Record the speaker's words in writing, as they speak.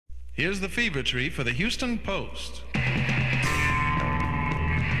Here's the fever tree for the Houston Post.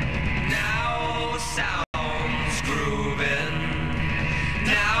 Now sounds grooving.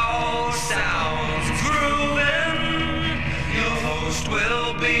 Now sounds grooving. Your host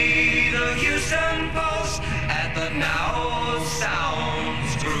will be the Houston Post at the Now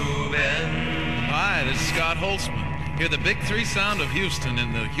Sounds Grooving. Hi, this is Scott Holtzman. Hear the big three sound of Houston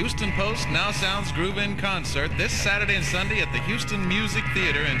in the Houston Post Now Sounds Groovin' concert this Saturday and Sunday at the Houston Music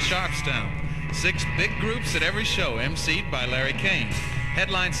Theater in Sharpstown. 6 big groups at every show, emceed by Larry Kane.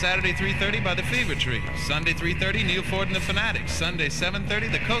 Headline Saturday 3:30 by the Fever Tree. Sunday 3:30, Neil Ford and the Fanatics. Sunday 7:30,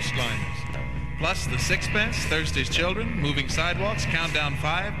 the Coastliners. Plus the Sixpence, Thursday's Children, Moving Sidewalks, Countdown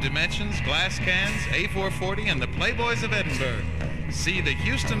 5, Dimensions, Glass Cans, A440, and the Playboys of Edinburgh. See the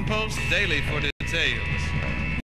Houston Post daily for details.